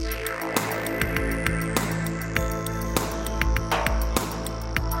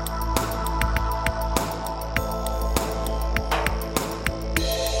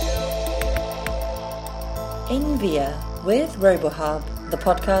inVia with RoboHub, the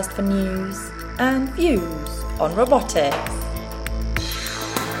podcast for news and views on robotics.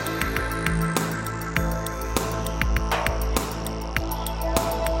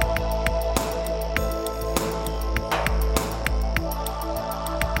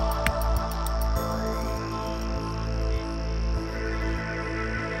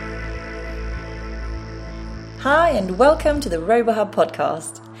 Hi and welcome to the RoboHub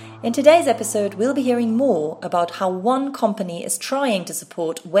podcast. In today's episode, we'll be hearing more about how one company is trying to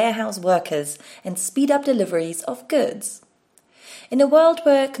support warehouse workers and speed up deliveries of goods. In a world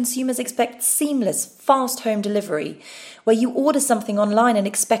where consumers expect seamless, fast home delivery, where you order something online and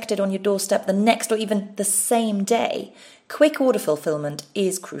expect it on your doorstep the next or even the same day, quick order fulfillment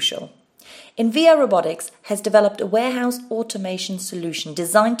is crucial. inVia Robotics has developed a warehouse automation solution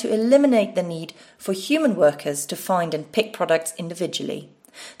designed to eliminate the need for human workers to find and pick products individually.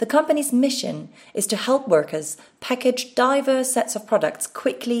 The company's mission is to help workers package diverse sets of products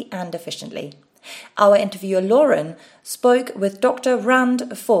quickly and efficiently. Our interviewer Lauren spoke with Dr. Rand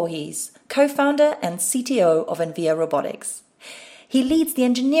Voorhees, co-founder and CTO of inVia Robotics. He leads the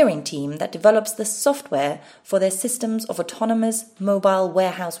engineering team that develops the software for their systems of autonomous mobile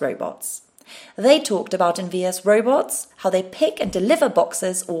warehouse robots. They talked about inVia's robots, how they pick and deliver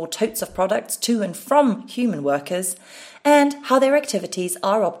boxes or totes of products to and from human workers, and how their activities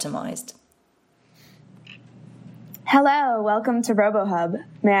are optimized. Hello, welcome to RoboHub.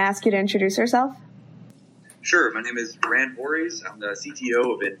 May I ask you to introduce yourself? Sure, my name is Rand Voorhees. I'm the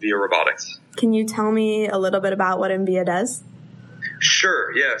CTO of inVia Robotics. Can you tell me a little bit about what inVia does?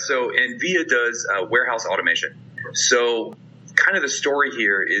 Sure, yeah. So inVia does warehouse automation. So kind of the story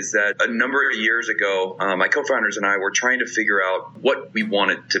here is that a number of years ago, my co-founders and I were trying to figure out what we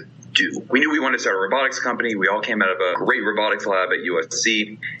wanted to do. We knew we wanted to start a robotics company. We all came out of a great robotics lab at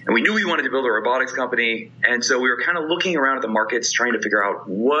USC, and we knew we wanted to build a robotics company. And so we were kind of looking around at the markets, trying to figure out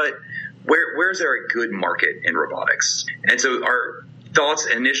where's there a good market in robotics. And so our thoughts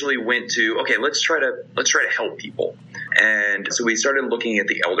initially went to, okay, let's try to help people. And so we started looking at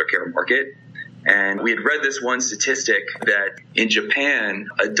the elder care market. And we had read this one statistic that in Japan,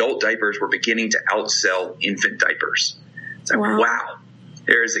 adult diapers were beginning to outsell infant diapers. It's like, wow.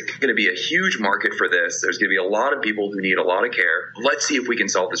 There's going to be a huge market for this. There's going to be a lot of people who need a lot of care. Let's see if we can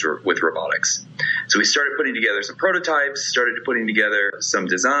solve this with robotics. So we started putting together some prototypes, started putting together some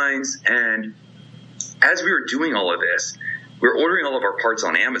designs. And as we were doing all of this, we were ordering all of our parts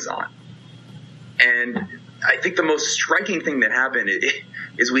on Amazon. And I think the most striking thing that happened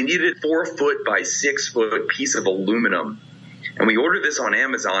is we needed a 4-foot by 6-foot piece of aluminum. And we ordered this on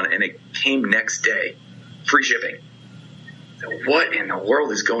Amazon, and it came next day, free shipping. What in the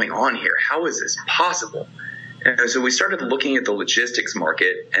world is going on here? How is this possible? And so we started looking at the logistics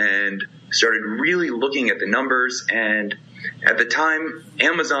market and started really looking at the numbers. And at the time,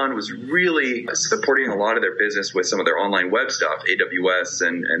 Amazon was really supporting a lot of their business with some of their online web stuff, AWS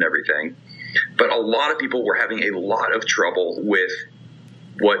and everything. But a lot of people were having a lot of trouble with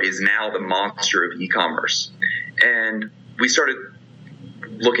what is now the monster of e-commerce. And we started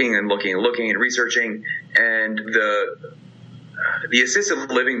looking and researching, and the assisted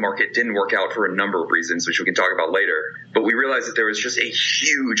living market didn't work out for a number of reasons, which we can talk about later. But we realized that there was just a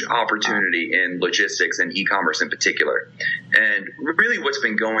huge opportunity in logistics and e-commerce in particular. And really what's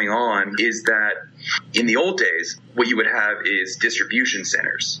been going on is that in the old days, what you would have is distribution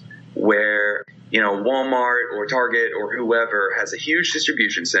centers where, Walmart or Target or whoever has a huge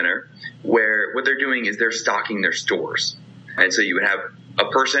distribution center where what they're doing is they're stocking their stores. And so you would have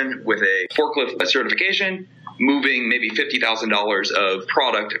a person with a forklift certification moving maybe $50,000 of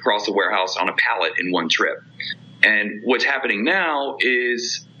product across the warehouse on a pallet in one trip. And what's happening now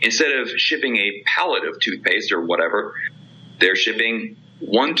is instead of shipping a pallet of toothpaste or whatever, they're shipping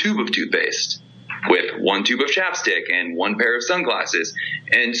one tube of toothpaste with one tube of chapstick and one pair of sunglasses.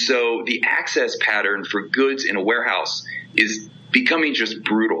 And so the access pattern for goods in a warehouse is becoming just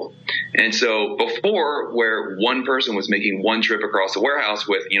brutal. And so before, where one person was making one trip across the warehouse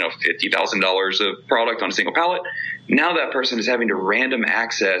with, $50,000 of product on a single pallet, now that person is having to random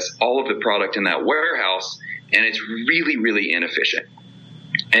access all of the product in that warehouse, and it's really, really inefficient.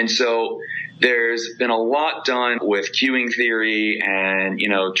 And so there's been a lot done with queuing theory and,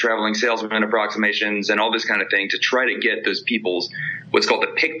 traveling salesman approximations and all this kind of thing to try to get those people's what's called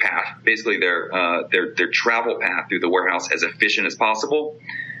the pick path, basically their travel path through the warehouse as efficient as possible.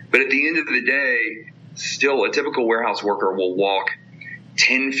 But at the end of the day, still a typical warehouse worker will walk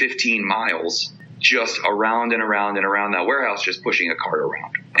 10, 15 miles just around and around and around that warehouse, just pushing a cart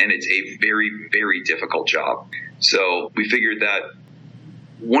around. And it's a very, very difficult job. So we figured that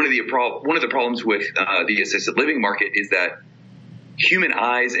one of the problems with the assisted living market is that human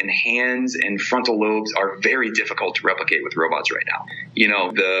eyes and hands and frontal lobes are very difficult to replicate with robots right now.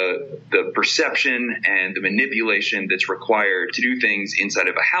 The perception and the manipulation that's required to do things inside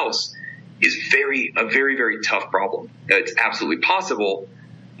of a house is a very, very tough problem. It's absolutely possible,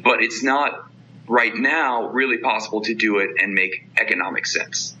 but it's not right now really possible to do it and make economic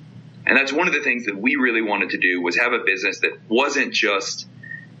sense. And that's one of the things that we really wanted to do, was have a business that wasn't just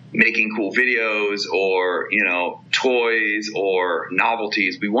making cool videos or, toys or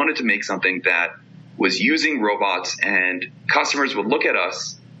novelties. We wanted to make something that was using robots, and customers would look at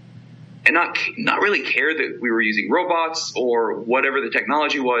us and not really care that we were using robots or whatever the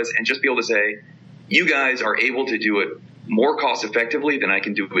technology was, and just be able to say, you guys are able to do it more cost effectively than I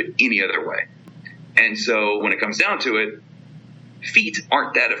can do it any other way. And so when it comes down to it, feet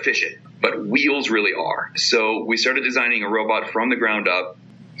aren't that efficient, but wheels really are. So we started designing a robot from the ground up.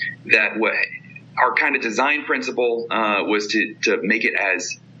 That our kind of design principle was to make it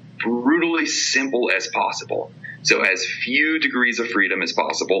as brutally simple as possible. So as few degrees of freedom as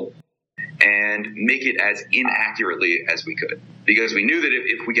possible, and make it as inaccurately as we could. Because we knew that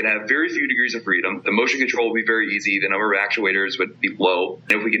if we could have very few degrees of freedom, the motion control would be very easy, the number of actuators would be low.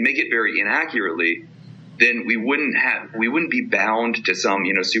 And if we could make it very inaccurately, then we wouldn't be bound to some,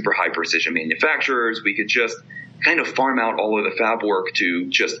 super high precision manufacturers. We could just kind of farm out all of the fab work to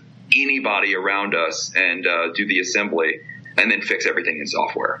just anybody around us and do the assembly and then fix everything in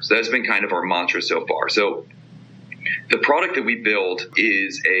software. So that's been kind of our mantra so far. So the product that we build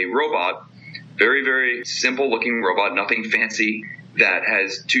is a robot, very, very simple looking robot, nothing fancy, that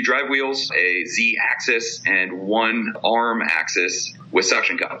has 2 drive wheels, a Z axis, and 1 arm axis with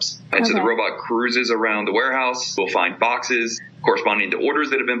suction cups. And so the robot cruises around the warehouse, will find boxes corresponding to orders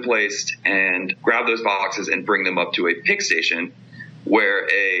that have been placed, and grab those boxes and bring them up to a pick station where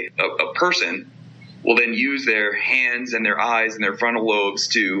a person will then use their hands and their eyes and their frontal lobes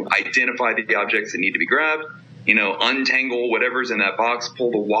to identify the objects that need to be grabbed, untangle whatever's in that box,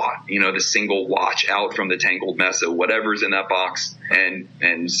 pull the watch, the single watch out from the tangled mess of whatever's in that box, and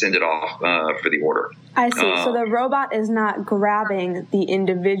send it off for the order. I see. So the robot is not grabbing the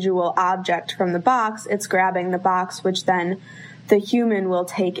individual object from the box. It's grabbing the box, which then the human will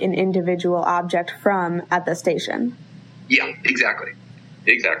take an individual object from at the station. Yeah, exactly.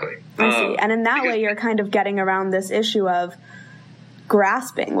 I see. And in that way, you're kind of getting around this issue of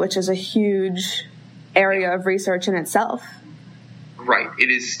grasping, which is a huge area of research in itself. Right. It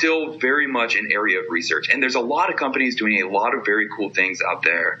is still very much an area of research. And there's a lot of companies doing a lot of very cool things out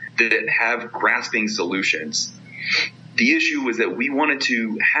there that have grasping solutions. The issue was that we wanted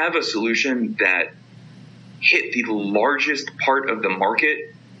to have a solution that hit the largest part of the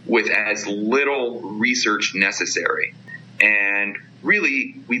market with as little research necessary. And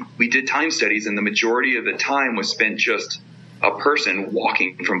really, we did time studies, and the majority of the time was spent just a person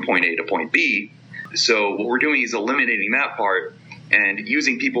walking from point A to point B. So what we're doing is eliminating that part and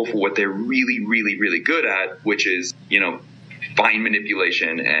using people for what they're really, really, really good at, which is, fine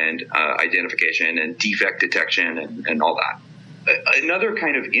manipulation and identification and defect detection and all that. Another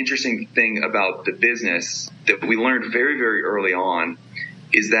kind of interesting thing about the business that we learned very, very early on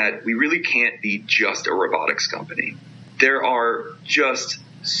is that we really can't be just a robotics company. There are just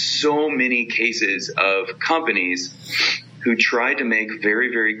so many cases of companies who tried to make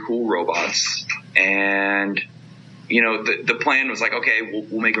very, very cool robots. And, the plan was like, okay,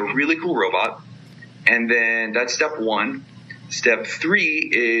 we'll make a really cool robot. And then that's step 1. Step 3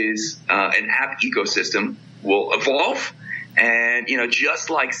 is an app ecosystem will evolve. And,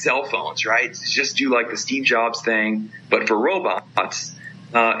 just like cell phones, right? Just do like the Steve Jobs thing, but for robots.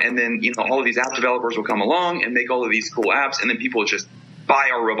 And then, all of these app developers will come along and make all of these cool apps. And then people will just buy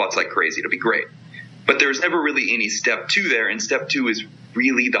our robots like crazy. It'll be great. But there's never really any step 2 there. And step 2 is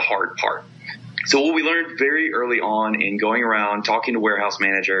really the hard part. So what we learned very early on in going around talking to warehouse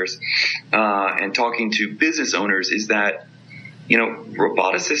managers and talking to business owners is that,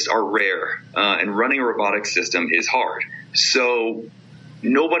 roboticists are rare and running a robotic system is hard. So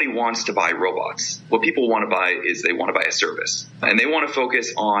nobody wants to buy robots. What people want to buy is they want to buy a service. And they want to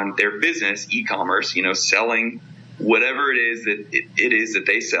focus on their business, e-commerce, selling whatever it is that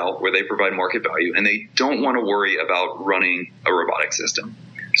they sell, where they provide market value. And they don't want to worry about running a robotic system.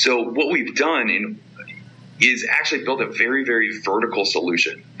 So what we've done is actually build a very, very vertical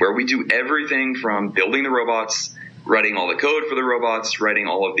solution where we do everything from building the robots, writing all the code for the robots, writing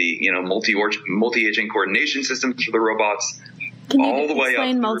all of the multi-agent coordination systems for the robots. Can you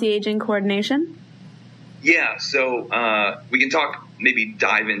explain multi-agent coordination? Yeah, so we can talk maybe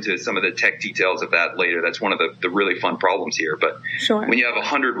dive into some of the tech details of that later. That's one of the really fun problems here. But sure. When you have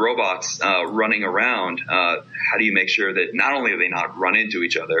 100 robots running around, how do you make sure that not only do they not run into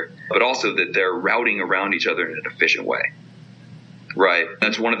each other, but also that they're routing around each other in an efficient way? Right.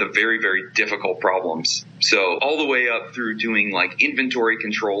 That's one of the very, very difficult problems. So all the way up through doing like inventory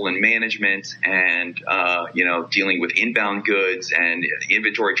control and management and, dealing with inbound goods and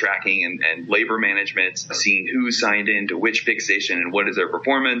inventory tracking and labor management, seeing who's signed in to which pick station and what is their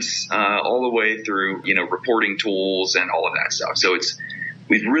performance, all the way through, reporting tools and all of that stuff. So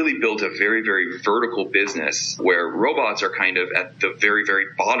we've really built a very, very vertical business where robots are kind of at the very, very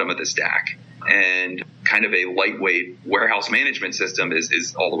bottom of the stack. And kind of a lightweight warehouse management system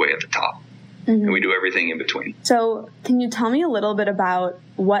is all the way at the top. Mm-hmm. And we do everything in between. So can you tell me a little bit about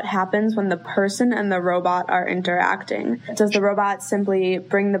what happens when the person and the robot are interacting? Does the robot simply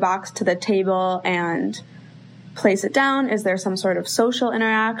bring the box to the table and place it down? Is there some sort of social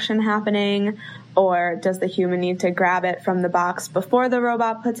interaction happening? Or does the human need to grab it from the box before the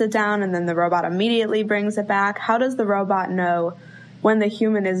robot puts it down and then the robot immediately brings it back? How does the robot know when the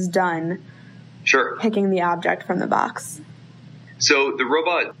human is done picking the object from the box? So the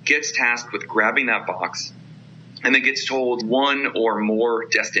robot gets tasked with grabbing that box and then gets told one or more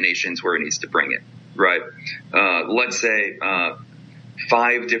destinations where it needs to bring it, right? Let's say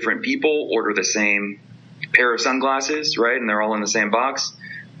 5 different people order the same pair of sunglasses, right? And they're all in the same box.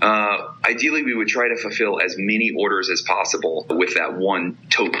 Ideally, we would try to fulfill as many orders as possible with that one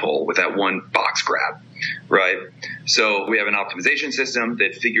tote pull, with that one box grab, right? So we have an optimization system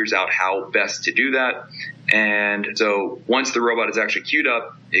that figures out how best to do that. And so once the robot is actually queued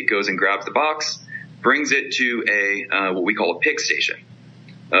up, it goes and grabs the box, brings it to a what we call a pick station.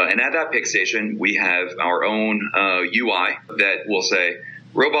 And at that pick station, we have our own UI that will say,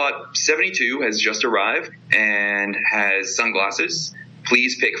 Robot 72 has just arrived and has sunglasses.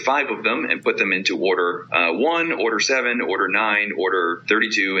 Please pick 5 of them and put them into order 1, order 7, order 9, order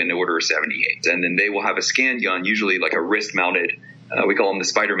 32, and order 78. And then they will have a scan gun, usually like a wrist-mounted, we call them the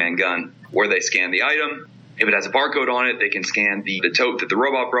Spider-Man gun, where they scan the item. If it has a barcode on it, they can scan the tote that the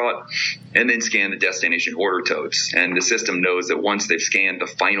robot brought and then scan the destination order totes. And the system knows that once they've scanned the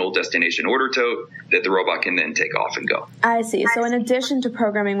final destination order tote, that the robot can then take off and go. I see. So in addition to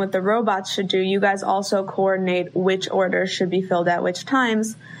programming what the robots should do, you guys also coordinate which orders should be filled at which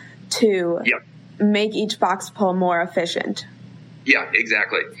times to make each box pull more efficient. Yeah,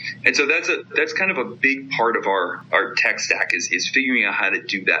 exactly. And so that's kind of a big part of our tech stack is figuring out how to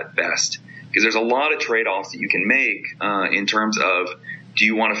do that best. Because there's a lot of trade-offs that you can make in terms of, do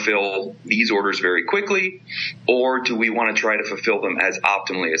you want to fill these orders very quickly, or do we want to try to fulfill them as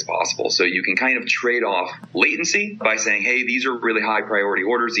optimally as possible? So you can kind of trade off latency by saying, hey, these are really high priority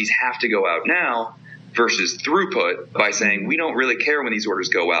orders. These have to go out now, versus throughput by saying, we don't really care when these orders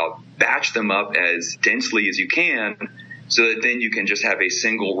go out. Batch them up as densely as you can so that then you can just have a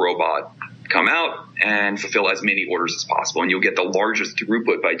single robot come out and fulfill as many orders as possible. And you'll get the largest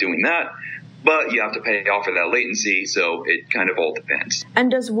throughput by doing that. But you have to pay off for that latency, so it kind of all depends. And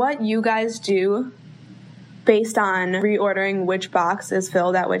does what you guys do based on reordering which box is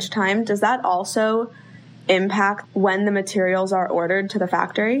filled at which time, does that also impact when the materials are ordered to the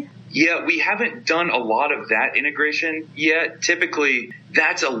factory? Yeah, we haven't done a lot of that integration yet. Typically,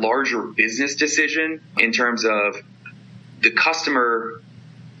 that's a larger business decision in terms of the customer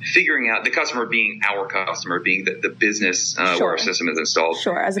figuring out, the customer being our customer, being the business where our system is installed.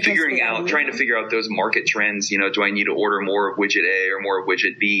 Sure. As figuring out, trying to figure out those market trends. Do I need to order more of widget A or more of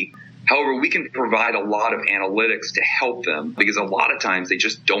widget B? However, we can provide a lot of analytics to help them because a lot of times they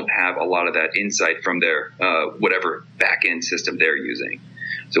just don't have a lot of that insight from their whatever back-end system they're using.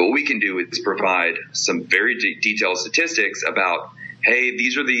 So what we can do is provide some very detailed statistics about, hey,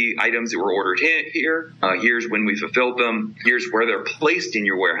 these are the items that were ordered here. Here's when we fulfilled them. Here's where they're placed in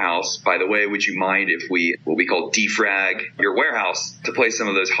your warehouse. By the way, would you mind if we, what we call defrag your warehouse to place some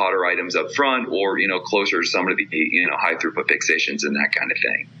of those hotter items up front or, closer to some of the, high throughput pick stations and that kind of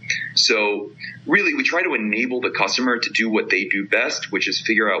thing. So really, we try to enable the customer to do what they do best, which is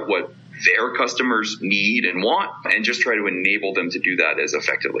figure out what their customers need and want and just try to enable them to do that as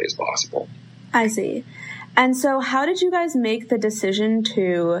effectively as possible. I see. And so how did you guys make the decision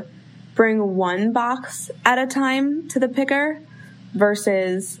to bring one box at a time to the picker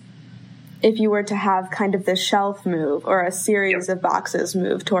versus if you were to have kind of the shelf move or a series of boxes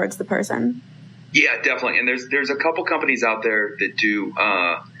move towards the person? Yeah, definitely. And there's a couple companies out there that do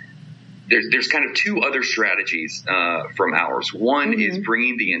there's kind of 2 other strategies from ours. One is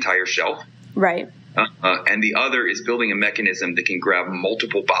bringing the entire shelf. Right. And the other is building a mechanism that can grab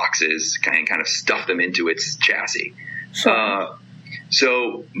multiple boxes and kind of stuff them into its chassis. Sure.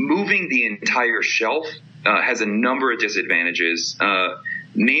 So moving the entire shelf has a number of disadvantages.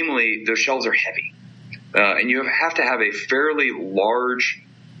 Namely, those shelves are heavy. And you have to have a fairly large,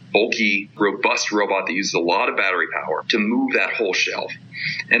 bulky, robust robot that uses a lot of battery power to move that whole shelf.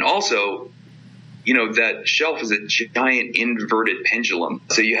 And also, that shelf is a giant inverted pendulum.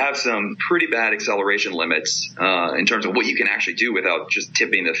 So you have some pretty bad acceleration limits in terms of what you can actually do without just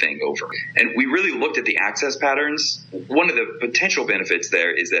tipping the thing over. And we really looked at the access patterns. One of the potential benefits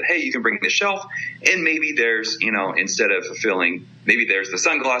there is that, hey, you can bring the shelf and maybe there's, instead of fulfilling, maybe there's the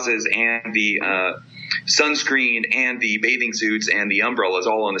sunglasses and the sunscreen and the bathing suits and the umbrellas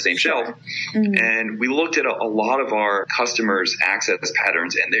all on the same shelf. Mm-hmm. And we looked at a lot of our customers' access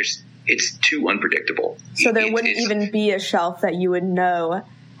patterns, and it's too unpredictable. So there wouldn't even be a shelf that you would know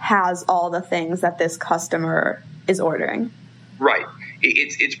has all the things that this customer is ordering. Right.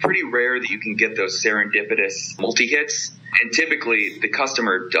 It's pretty rare that you can get those serendipitous multi-hits. And typically the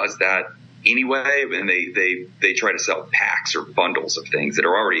customer does that anyway, and they try to sell packs or bundles of things that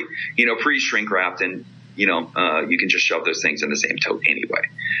are already, pre-shrink wrapped, and you can just shove those things in the same tote anyway.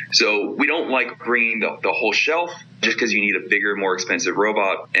 So we don't like bringing the whole shelf just because you need a bigger, more expensive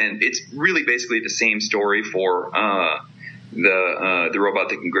robot. And it's really basically the same story for the robot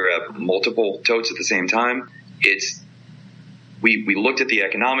that can grab multiple totes at the same time. We looked at the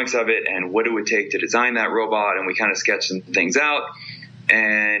economics of it and what it would take to design that robot, and we kind of sketched some things out.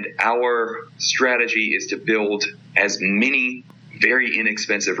 And our strategy is to build as many very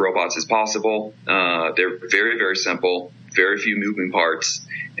inexpensive robots as possible. They're very, very simple, very few moving parts,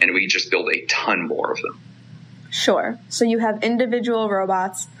 and we just build a ton more of them. Sure. So you have individual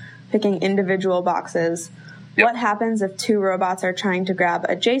robots picking individual boxes. Yep. What happens if two robots are trying to grab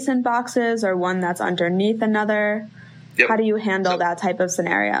adjacent boxes or one that's underneath another? Yep. How do you handle that type of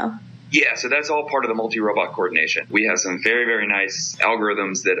scenario? Yeah, so that's all part of the multi-robot coordination. We have some very, very nice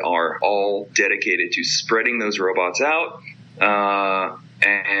algorithms that are all dedicated to spreading those robots out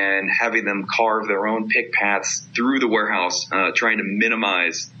and having them carve their own pick paths through the warehouse, trying to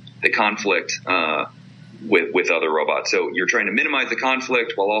minimize the conflict with other robots. So you're trying to minimize the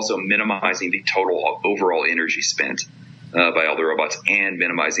conflict while also minimizing the total overall energy spent by all the robots and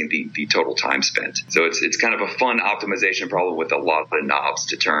minimizing the total time spent. So it's kind of a fun optimization problem with a lot of knobs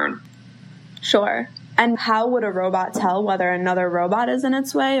to turn. Sure. And how would a robot tell whether another robot is in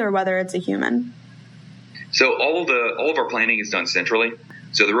its way or whether it's a human? So all of our planning is done centrally.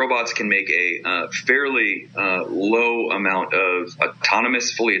 So the robots can make a fairly low amount of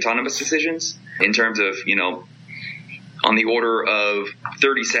fully autonomous decisions in terms of, on the order of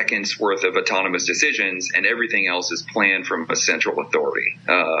 30 seconds worth of autonomous decisions, and everything else is planned from a central authority.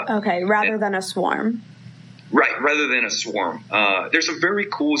 Rather than a swarm. Right, rather than a swarm. There's some very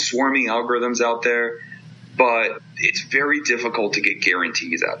cool swarming algorithms out there, but it's very difficult to get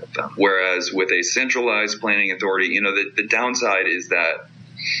guarantees out of them. Whereas with a centralized planning authority, the downside is that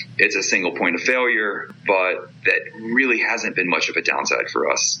it's a single point of failure, but that really hasn't been much of a downside for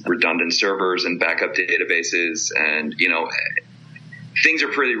us. Redundant servers and backup databases and, things are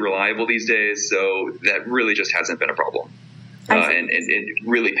pretty reliable these days, so that really just hasn't been a problem. And it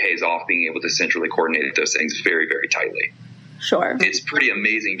really pays off being able to centrally coordinate those things very, very tightly. Sure. It's pretty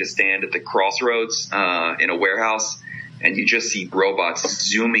amazing to stand at the crossroads in a warehouse and you just see robots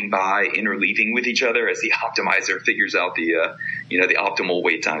zooming by, interleaving with each other as the optimizer figures out the optimal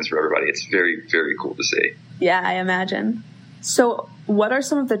wait times for everybody. It's very, very cool to see. Yeah, I imagine. So what are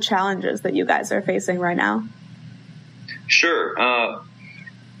some of the challenges that you guys are facing right now? Sure.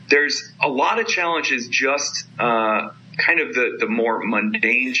 There's a lot of challenges, just kind of the more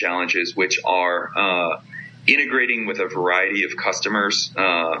mundane challenges, which are integrating with a variety of customers.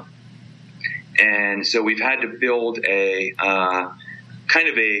 And so we've had to build a kind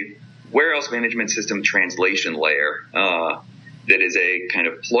of a warehouse management system translation layer that is a kind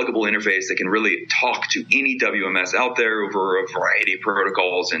of pluggable interface that can really talk to any WMS out there over a variety of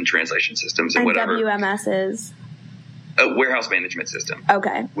protocols and translation systems and whatever. WMS is? A warehouse management system.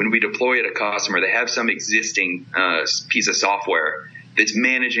 Okay. When we deploy at a customer, they have some existing piece of software that's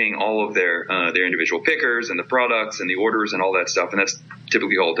managing all of their individual pickers and the products and the orders and all that stuff. And that's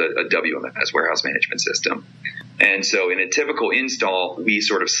typically called a WMS, warehouse management system. And so in a typical install, we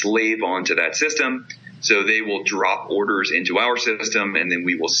sort of slave onto that system. So they will drop orders into our system, and then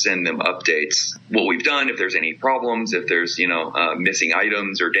we will send them updates. What we've done, if there's any problems, if there's, missing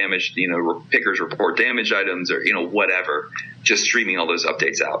items or damaged, pickers report damaged items or, whatever, just streaming all those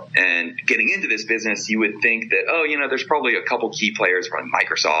updates out. And getting into this business, you would think that, there's probably a couple key players from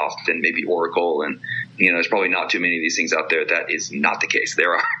Microsoft and maybe Oracle, and, there's probably not too many of these things out there. That is not the case.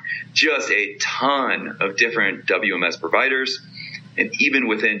 There are just a ton of different WMS providers. And even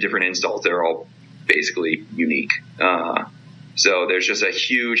within different installs, they're all basically unique. So there's just a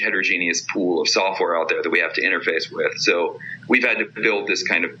huge heterogeneous pool of software out there that we have to interface with. So we've had to build this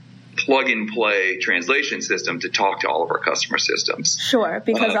kind of plug-and-play translation system to talk to all of our customer systems. Sure,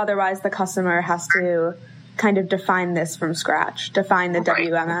 because otherwise the customer has to kind of define this from scratch, define the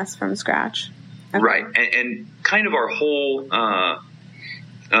WMS from scratch. Okay. Right. And kind of our whole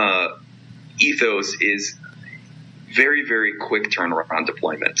ethos is very, very quick turnaround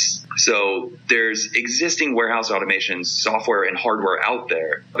deployments. So there's existing warehouse automation software and hardware out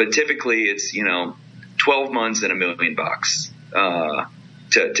there, but typically it's, 12 months and $1 million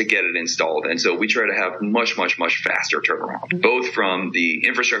to get it installed. And so we try to have much, much, much faster turnaround, both from the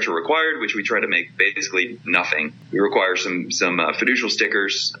infrastructure required, which we try to make basically nothing. We require some fiducial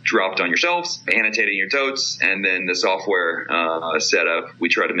stickers dropped on your shelves, annotating your totes, and then the software setup, we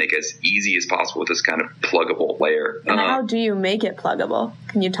try to make as easy as possible with this kind of pluggable layer. And how do you make it pluggable?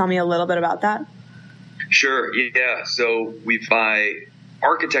 Can you tell me a little bit about that? Sure. Yeah. So by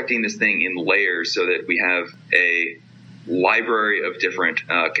architecting this thing in layers so that we have a library of different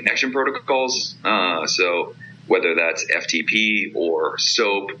connection protocols. So whether that's FTP or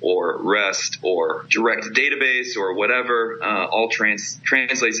SOAP or REST or direct database or whatever, all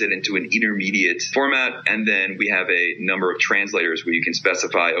translates it into an intermediate format. And then we have a number of translators where you can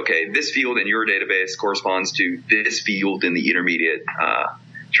specify, okay, this field in your database corresponds to this field in the intermediate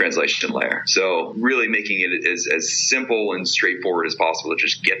translation layer. So really making it as simple and straightforward as possible to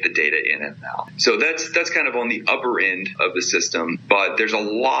just get the data in and out. So that's kind of on the upper end of the system, but there's a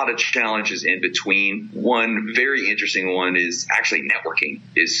lot of challenges in between. One very interesting one is actually networking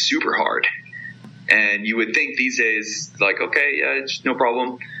is super hard. And you would think these days, like, okay, yeah, it's no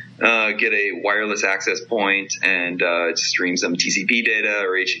problem. Get a wireless access point and stream some TCP data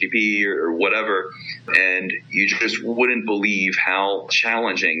or HTTP or whatever. And you just wouldn't believe how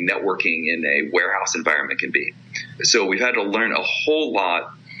challenging networking in a warehouse environment can be. So we've had to learn a whole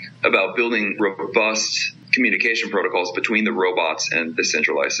lot about building robust communication protocols between the robots and the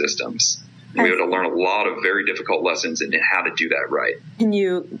centralized systems. And we had to learn a lot of very difficult lessons in how to do that right. Can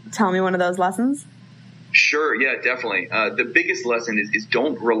you tell me one of those lessons? Sure. Yeah, definitely. The biggest lesson is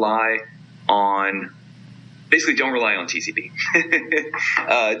don't rely on TCP.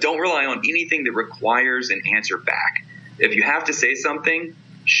 Don't rely on anything that requires an answer back. If you have to say something,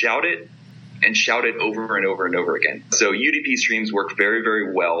 shout it and shout it over and over and over again. So UDP streams work very,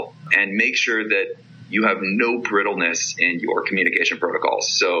 very well, and make sure that you have no brittleness in your communication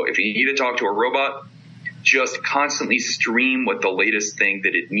protocols. So if you need to talk to a robot, just constantly stream what the latest thing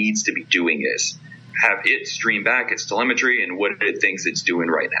that it needs to be doing is. Have it stream back its telemetry and what it thinks it's doing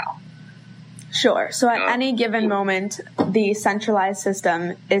right now. Sure. So at any given moment, the centralized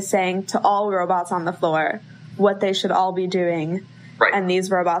system is saying to all robots on the floor what they should all be doing. Right. And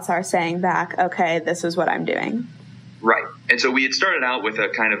these robots are saying back, okay, this is what I'm doing. Right. And so we had started out with a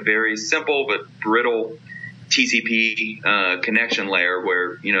kind of very simple but brittle TCP connection layer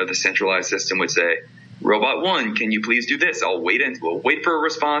where, the centralized system would say, Robot 1, can you please do this? We'll wait for a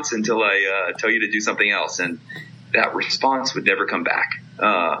response until I tell you to do something else. And that response would never come back.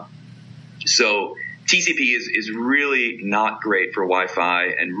 So TCP is really not great for Wi-Fi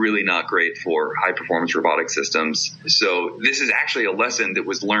and really not great for high-performance robotic systems. So this is actually a lesson that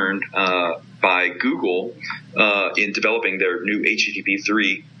was learned by Google in developing their new HTTP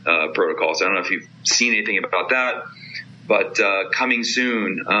 3 protocols. I don't know if you've seen anything about that, but coming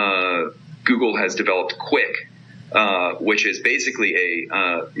soon, Google has developed Quick, which is basically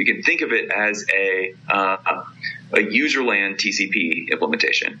you can think of it as a userland TCP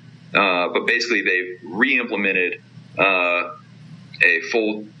implementation. But basically they've re-implemented a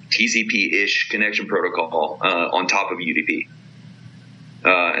full TCP-ish connection protocol on top of UDP.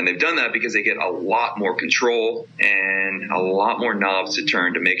 And they've done that because they get a lot more control and a lot more knobs to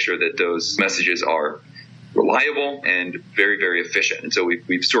turn to make sure that those messages are reliable and very, very efficient. And so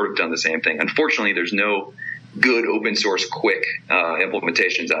we've sort of done the same thing. Unfortunately, there's no good open source quick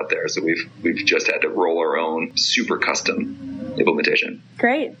implementations out there. So we've just had to roll our own super custom implementation.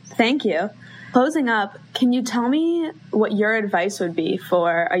 Great. Thank you. Closing up, can you tell me what your advice would be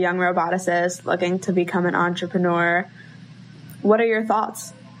for a young roboticist looking to become an entrepreneur? What are your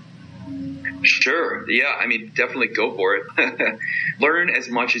thoughts? Sure. Yeah. Definitely go for it. Learn as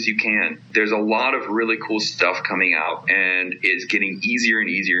much as you can. There's a lot of really cool stuff coming out, and it's getting easier and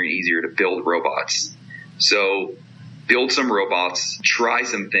easier and easier to build robots. So build some robots, try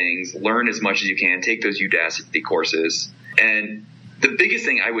some things, learn as much as you can, take those Udacity courses. And the biggest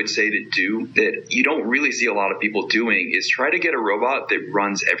thing I would say to do that you don't really see a lot of people doing is try to get a robot that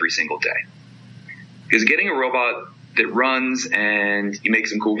runs every single day. Because getting a robot that runs and you make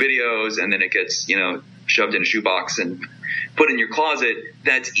some cool videos and then it gets, shoved in a shoebox and put in your closet,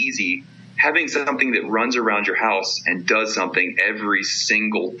 that's easy. Having something that runs around your house and does something every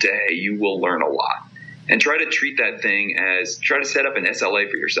single day, you will learn a lot. And try to treat that thing try to set up an SLA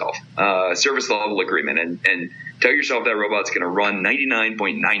for yourself, service level agreement, and tell yourself that robot's going to run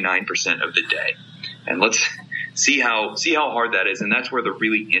 99.99% of the day. And let's see how hard that is. And that's where the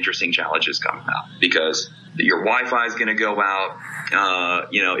really interesting challenges come out, because your Wi-Fi is going to go out,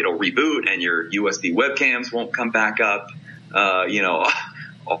 it'll reboot and your USB webcams won't come back up.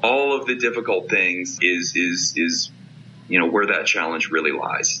 All of the difficult things is where that challenge really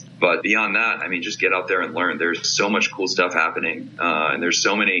lies. But beyond that, just get out there and learn. There's so much cool stuff happening, and there's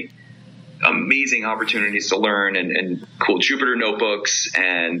so many amazing opportunities to learn, and cool Jupyter notebooks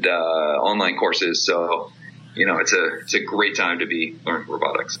and online courses. So, it's a great time to be learning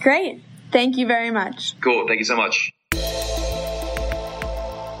robotics. Great. Thank you very much. Cool. Thank you so much.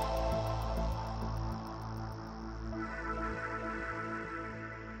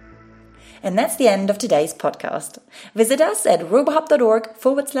 And that's the end of today's podcast. Visit us at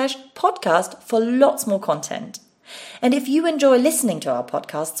robohub.org/podcast for lots more content. And if you enjoy listening to our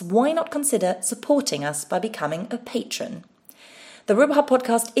podcasts, why not consider supporting us by becoming a patron? The RoboHub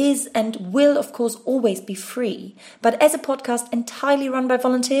podcast is and will, of course, always be free. But as a podcast entirely run by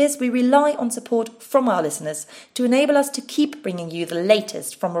volunteers, we rely on support from our listeners to enable us to keep bringing you the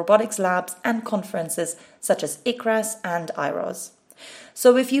latest from robotics labs and conferences such as ICRAS and IROS.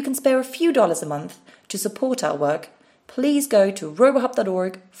 So if you can spare a few dollars a month to support our work, please go to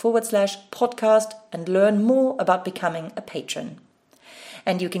robohub.org/podcast and learn more about becoming a patron.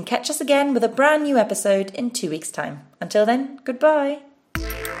 And you can catch us again with a brand new episode in 2 weeks' time. Until then, goodbye.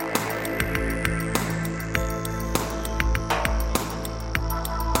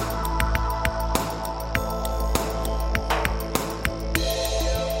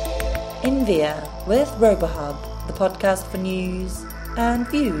 inVia with RoboHub, the podcast for news and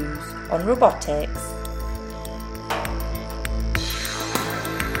views on robotics.